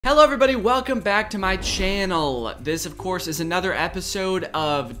Hello everybody, welcome back to my channel. This of course is another episode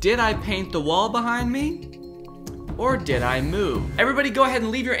of Did I Paint the Wall Behind Me? Or did I move? Everybody go ahead and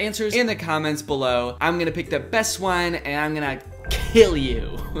leave your answers in the comments below. I'm gonna pick the best one and I'm gonna kill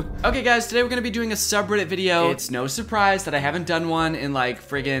you. Okay guys, today we're gonna be doing a subreddit video. It's no surprise that I haven't done one in like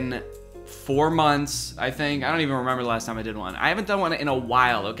friggin' 4 months, I think. I don't even remember the last time I did one. I haven't done one in a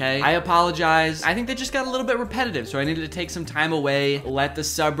while, okay? I apologize. I think they just got a little bit repetitive, so I needed to take some time away, let the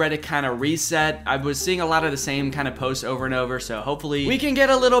subreddit kind of reset. I was seeing a lot of the same kind of posts over and over, so hopefully we can get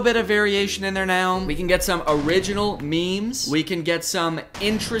a little bit of variation in there now. We can get some original memes. We can get some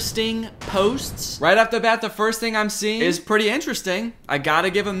interesting posts. Right off the bat, the first thing I'm seeing is pretty interesting. I gotta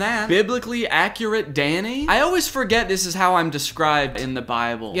give him that. Biblically accurate Danny. I always forget this is how I'm described in the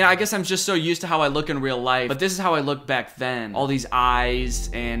Bible. Yeah, I guess I'm just so used to how I look in real life, but this is how I look back then. All these eyes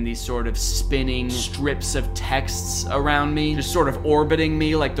and these sort of spinning strips of texts around me, just sort of orbiting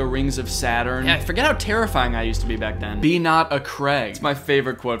me like the rings of Saturn. Yeah, I forget how terrifying I used to be back then. Be not a Craig. It's my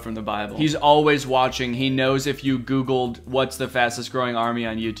favorite quote from the Bible. He's always watching. He knows if you Googled what's the fastest growing army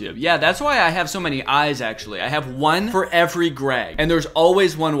on YouTube. Yeah, that's why I have so many eyes actually. I have one for every Greg, and there's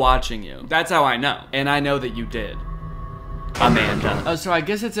always one watching you. That's how I know. And I know that you did. Amanda. Oh, so I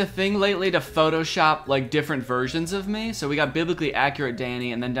guess it's a thing lately to Photoshop like different versions of me. So we got biblically accurate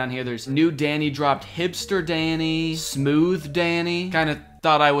Danny, and then down here there's new Danny dropped, hipster Danny, smooth Danny. Kind of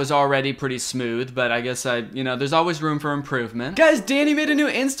thought I was already pretty smooth, but I guess there's always room for improvement. Guys, Danny made a new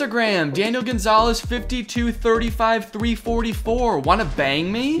Instagram. Daniel Gonzalez 5235344. Wanna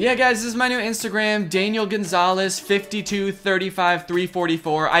bang me? Yeah, guys, this is my new Instagram. Daniel Gonzalez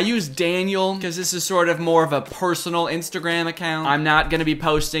 5235344. I use Daniel because this is sort of more of a personal Instagram account. I'm not gonna be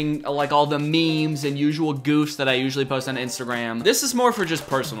posting like all the memes and usual goofs that I usually post on Instagram. This is more for just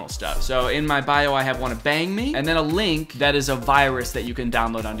personal stuff. So in my bio, I have wanna bang me, and then a link that is a virus that you can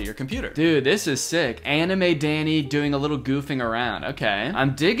download onto your computer. Dude, this is sick. Anime Danny doing a little goofing around. Okay.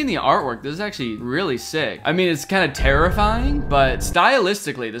 I'm digging the artwork. This is actually really sick. I mean, it's kind of terrifying, but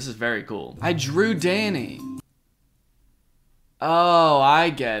stylistically, this is very cool. I drew Danny. Oh, I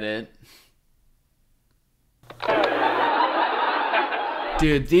get it.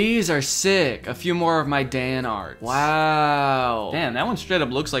 Dude, these are sick. A few more of my Dan art. Wow. Damn, that one straight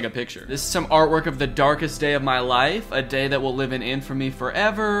up looks like a picture. This is some artwork of the darkest day of my life, a day that will live in infamy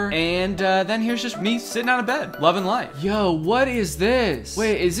forever. And then here's just me sitting on a bed, loving life. Yo, what is this?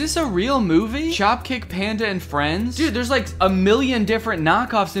 Wait, is this a real movie? Chopkick Panda and Friends? Dude, there's like a million different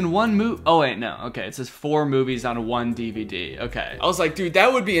knockoffs in one movie. Oh wait, no, okay, it says 4 movies on one DVD. Okay. I was like, dude,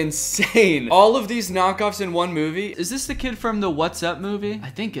 that would be insane. All of these knockoffs in one movie. Is this the kid from the What's Up movie? I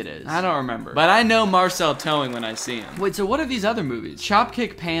think it is. I don't remember. But I know Marcel Towing when I see him. Wait, so what are these other movies?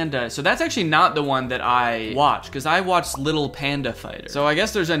 Chopkick Panda. So that's actually not the one that I watched, because I watched Little Panda Fighter. So I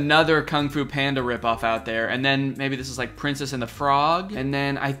guess there's another Kung Fu Panda ripoff out there. And then maybe this is like Princess and the Frog. And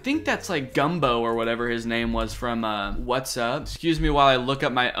then I think that's like Gumbo or whatever his name was from What's Up. Excuse me while I look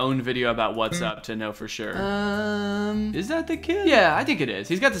up my own video about What's Up to know for sure. Is that the kid? Yeah, I think it is.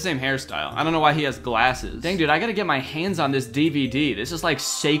 He's got the same hairstyle. I don't know why he has glasses. Dang, dude, I gotta get my hands on this DVD. This is like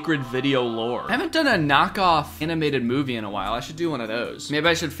sacred video lore. I haven't done a knockoff animated movie in a while. I should do one of those. Maybe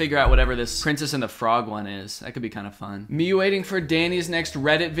I should figure out whatever this Princess and the Frog one is. That could be kind of fun. Me waiting for Danny's next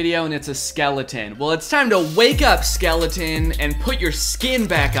Reddit video and it's a skeleton. Well, it's time to wake up, skeleton, and put your skin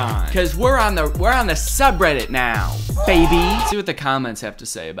back on. Cause we're on the subreddit now, baby. Let's see what the comments have to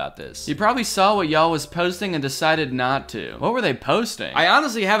say about this. You probably saw what y'all was posting and decided not to. What were they posting? I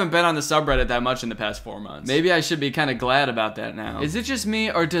honestly haven't been on the subreddit that much in the past 4 months. Maybe I should be kind of glad about that now. Is it just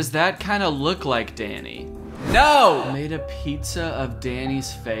me, or does that kind of look like Danny? No! Made a pizza of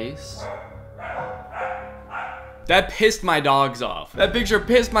Danny's face? That pissed my dogs off. That picture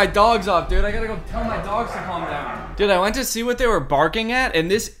pissed my dogs off, dude. I gotta go tell my dogs to calm down. Dude, I went to see what they were barking at, and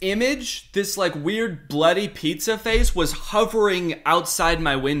this image, this like weird bloody pizza face was hovering outside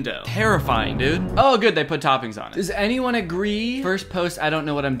my window. Terrifying, dude. Oh, good, they put toppings on it. Does anyone agree? First post, I don't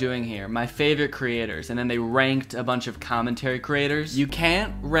know what I'm doing here. My favorite creators, and then they ranked a bunch of commentary creators. You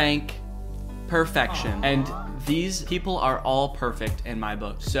can't rank perfection, and these people are all perfect in my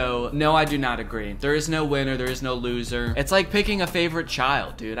book. So no, I do not agree. There is no winner, there is no loser. It's like picking a favorite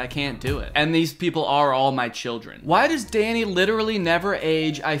child, dude. I can't do it. And these people are all my children. Why does Danny literally never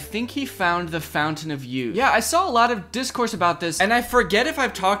age? I think he found the fountain of youth. Yeah, I saw a lot of discourse about this, and I forget if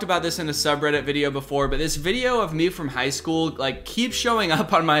I've talked about this in a subreddit video before, but this video of me from high school like keeps showing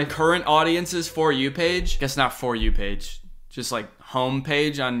up on my current audience's For You page. Guess not For You page, just like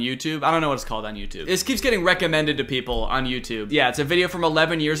homepage on YouTube. I don't know what it's called on YouTube. This keeps getting recommended to people on YouTube. Yeah, it's a video from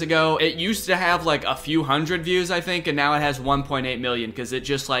 11 years ago. It used to have like a few hundred views, I think, and now it has 1.8 million because it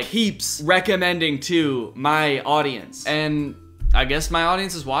just like keeps recommending to my audience. And I guess my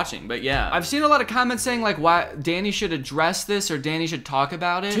audience is watching, but yeah. I've seen a lot of comments saying like why Danny should address this or Danny should talk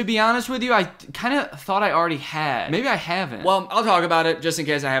about it. To be honest with you, I kind of thought I already had. Maybe I haven't. Well, I'll talk about it just in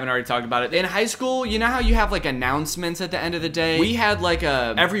case I haven't already talked about it. In high school, you know how you have like announcements at the end of the day? We had like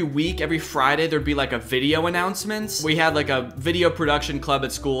every week, every Friday, there'd be like a video announcements. We had like a video production club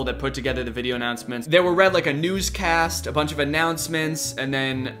at school that put together the video announcements. They were read like a newscast, a bunch of announcements, and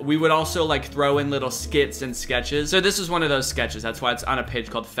then we would also like throw in little skits and sketches. So this is one of those sketches. That's why it's on a page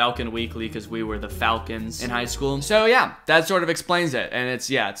called Falcon Weekly, because we were the Falcons in high school. So yeah, that sort of explains it. And it's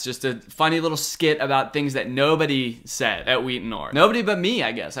just a funny little skit about things that nobody said at Wheaton North. Nobody but me,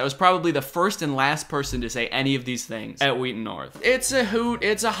 I guess. I was probably the first and last person to say any of these things at Wheaton North. It's a hoot,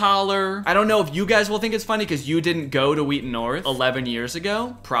 it's a holler. I don't know if you guys will think it's funny because you didn't go to Wheaton North 11 years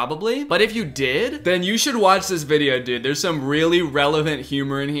ago, probably. But if you did, then you should watch this video, dude. There's some really relevant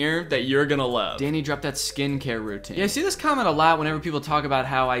humor in here that you're gonna love. Danny dropped that skincare routine. Yeah, I see this comment a lot whenever people talk about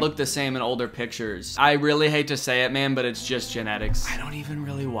how I look the same in older pictures. I really hate to say it, man, but it's just genetics. I don't even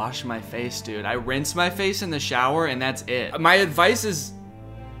really wash my face, dude. I rinse my face in the shower and that's it. My advice is,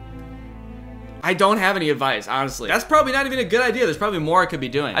 I don't have any advice, honestly. That's probably not even a good idea. There's probably more I could be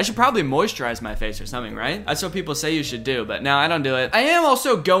doing. I should probably moisturize my face or something, right? That's what people say you should do, but no, I don't do it. I am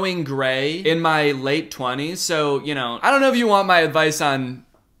also going gray in my late 20s, so, you know, I don't know if you want my advice on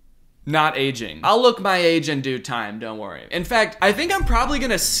not aging. I'll look my age in due time, don't worry. In fact, I think I'm probably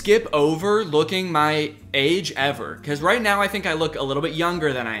gonna skip over looking my age ever, because right now I think I look a little bit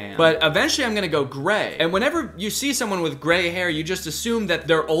younger than I am. But eventually I'm gonna go gray. And whenever you see someone with gray hair, you just assume that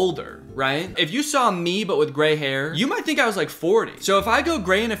they're older, right? If you saw me but with gray hair, you might think I was like 40. So if I go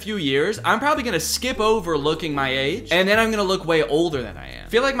gray in a few years, I'm probably gonna skip over looking my age, and then I'm gonna look way older than I am. I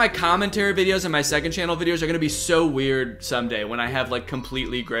feel like my commentary videos and my second channel videos are gonna be so weird someday when I have like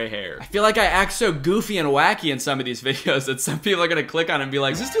completely gray hair. I feel like I act so goofy and wacky in some of these videos that some people are gonna click on and be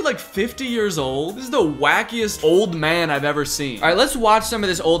like, is this dude like 50 years old? This is the wackiest old man I've ever seen. All right, let's watch some of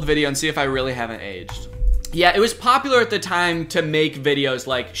this old video and see if I really haven't aged. Yeah, it was popular at the time to make videos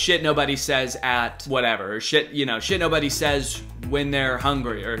like shit nobody says at whatever, or shit, you know, shit nobody says when they're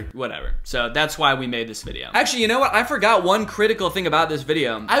hungry or whatever. So that's why we made this video. Actually, you know what? I forgot one critical thing about this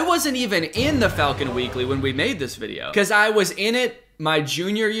video. I wasn't even in the Falcon Weekly when we made this video, because I was in it my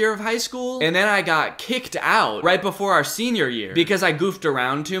junior year of high school, and then I got kicked out right before our senior year because I goofed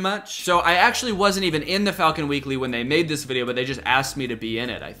around too much. So I actually wasn't even in the Falcon Weekly when they made this video, but they just asked me to be in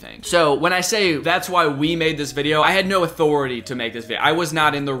it, I think. So when I say that's why we made this video, I had no authority to make this video. I was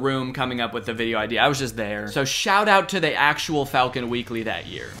not in the room coming up with the video idea. I was just there. So shout out to the actual Falcon Weekly that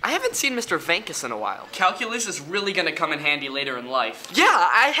year. I haven't seen Mr. Vankus in a while. Calculus is really gonna come in handy later in life. Yeah,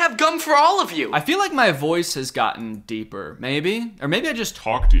 I have gum for all of you. I feel like my voice has gotten deeper, maybe? Or maybe I just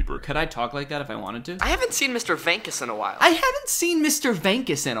talk deeper. Could I talk like that if I wanted to? I haven't seen Mr. Vankus in a while. I haven't seen Mr.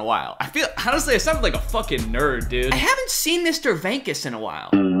 Vankus in a while. I feel, honestly, I sound like a fucking nerd, dude. I haven't seen Mr. Vankus in a while.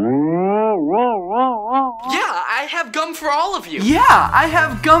 Yeah, I have gum for all of you. Yeah, I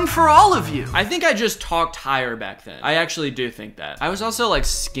have gum for all of you. I think I just talked higher back then. I actually do think that. I was also like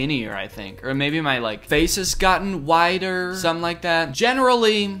skinnier, I think. Or maybe my like face has gotten wider, something like that.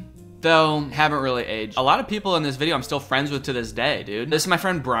 Generally, though, haven't really aged. A lot of people in this video I'm still friends with to this day, dude. This is my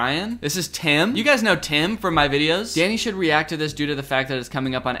friend Brian. This is Tim. You guys know Tim from my videos. Danny should react to this due to the fact that it's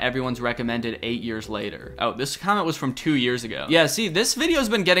coming up on everyone's recommended 8 years later. Oh, this comment was from 2 years ago. Yeah, see, this video's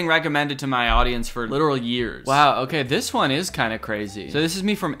been getting recommended to my audience for literal years. Wow, okay, this one is kind of crazy. So this is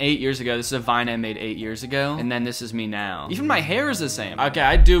me from 8 years ago. This is a Vine I made 8 years ago. And then this is me now. Even my hair is the same. Okay,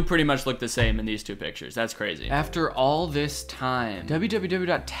 I do pretty much look the same in these two pictures. That's crazy. After all this time,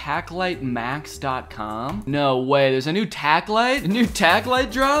 www.taclightmax.com? No way, there's a new tack light? A new tack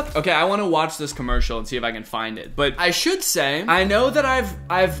light drop? Okay, I wanna watch this commercial and see if I can find it. But I should say, I know that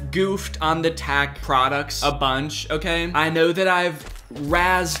I've goofed on the tack products a bunch, okay? I know that I've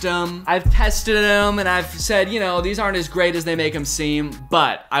razzed them, I've tested them, and I've said, you know, these aren't as great as they make them seem,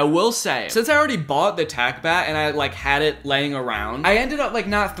 but I will say, since I already bought the tack bat and I like had it laying around, I ended up like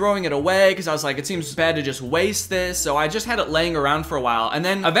not throwing it away because I was like, it seems bad to just waste this, so I just had it laying around for a while, and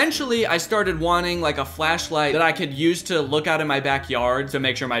then eventually I started wanting like a flashlight that I could use to look out in my backyard to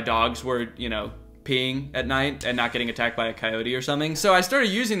make sure my dogs were, you know, peeing at night and not getting attacked by a coyote or something. So I started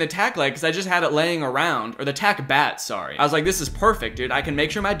using the tack light because I just had it laying around, or the tack bat, sorry. I was like, this is perfect, dude. I can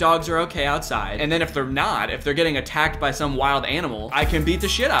make sure my dogs are okay outside. And then if they're not, if they're getting attacked by some wild animal, I can beat the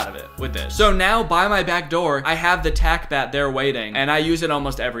shit out of it with this. So now by my back door, I have the tack bat there waiting, and I use it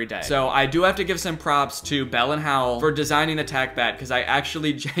almost every day. So I do have to give some props to Bell and Howell for designing the tack bat because I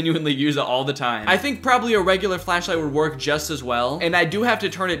actually genuinely use it all the time. I think probably a regular flashlight would work just as well. And I do have to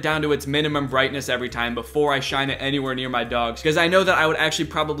turn it down to its minimum brightness every time before I shine it anywhere near my dogs, because I know that I would actually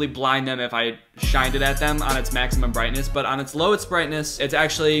probably blind them if I shined it at them on its maximum brightness, but on its lowest brightness, it's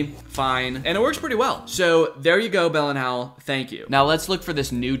actually fine, and it works pretty well. So there you go, Bell and Howell, thank you. Now let's look for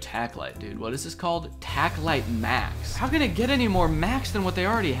this new tack light, dude. What is this called? Tack Light Max. How can it get any more max than what they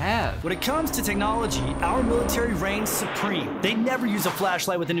already have? When it comes to technology, our military reigns supreme. They never use a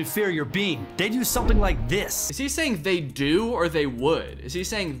flashlight with an inferior beam. They'd use something like this. Is he saying they do or they would? Is he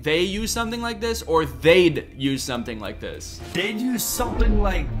saying they use something like this or they'd use something like this? They'd use something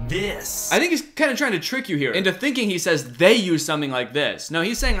like this. I think he's kind of trying to trick you here into thinking he says they use something like this. No,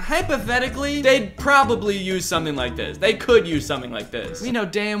 he's saying hypothetically, they'd probably use something like this. They could use something like this. We know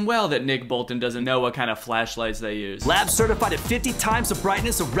damn well that Nick Bolton doesn't know what kind of flashlights they use. Lab certified at 50 times the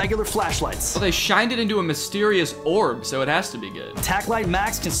brightness of regular flashlights. Well, they shined it into a mysterious orb, so it has to be good. Tack Light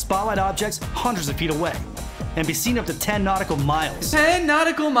Max can spotlight objects hundreds of feet away and be seen up to 10 nautical miles. 10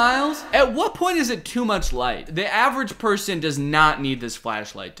 nautical miles? At what point is it too much light? The average person does not need this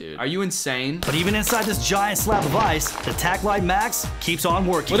flashlight, dude. Are you insane? But even inside this giant slab of ice, the Tack Light Max keeps on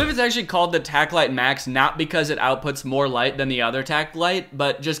working. What if it's actually called the Tack Light Max, not because it outputs more light than the other Tack Light,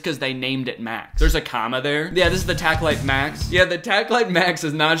 but just because they named it Max? There's a comma there. Yeah, this is the Tack Light Max. Yeah, the Tack Light Max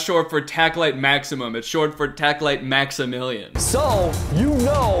is not short for Tack Light Maximum. It's short for Tack Light Maximilian. So, you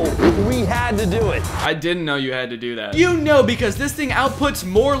know we had to do it. I didn't know you had to do that. You know, because this thing outputs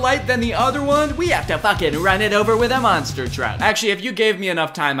more light than the other one, we have to fucking run it over with a monster truck. Actually, if you gave me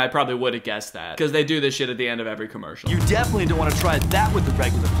enough time, I probably would have guessed that, because they do this shit at the end of every commercial. You definitely don't want to try that with the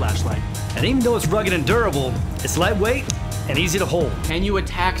regular flashlight. And even though it's rugged and durable, it's lightweight and easy to hold. Can you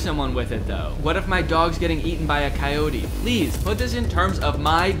attack someone with it though? What if my dog's getting eaten by a coyote? Please put this in terms of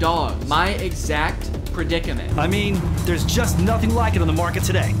my dog, my exact predicament. I mean, there's just nothing like it on the market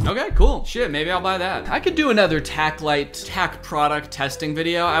today. Okay, cool. Shit, maybe I'll buy that. I could do another tack product testing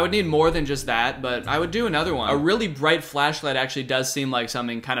video. I would need more than just that, but I would do another one. A really bright flashlight actually does seem like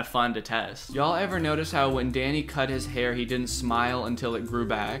something kind of fun to test. Y'all ever notice how when Danny cut his hair, he didn't smile until it grew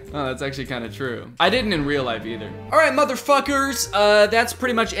back? Oh, that's actually kind of true. I didn't in real life either. All right, motherfuckers. That's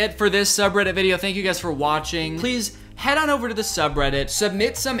pretty much it for this subreddit video. Thank you guys for watching. Please head on over to the subreddit,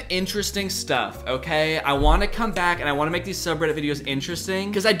 submit some interesting stuff, okay? I wanna come back and I wanna make these subreddit videos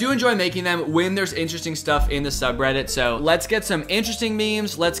interesting because I do enjoy making them when there's interesting stuff in the subreddit. So let's get some interesting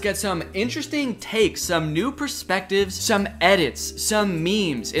memes, let's get some interesting takes, some new perspectives, some edits, some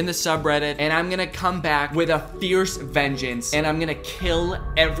memes in the subreddit, and I'm gonna come back with a fierce vengeance and I'm gonna kill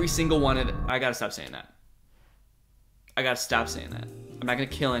every single one of them. I gotta stop saying that. I gotta stop saying that. I'm not gonna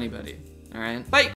kill anybody, all right? Bye.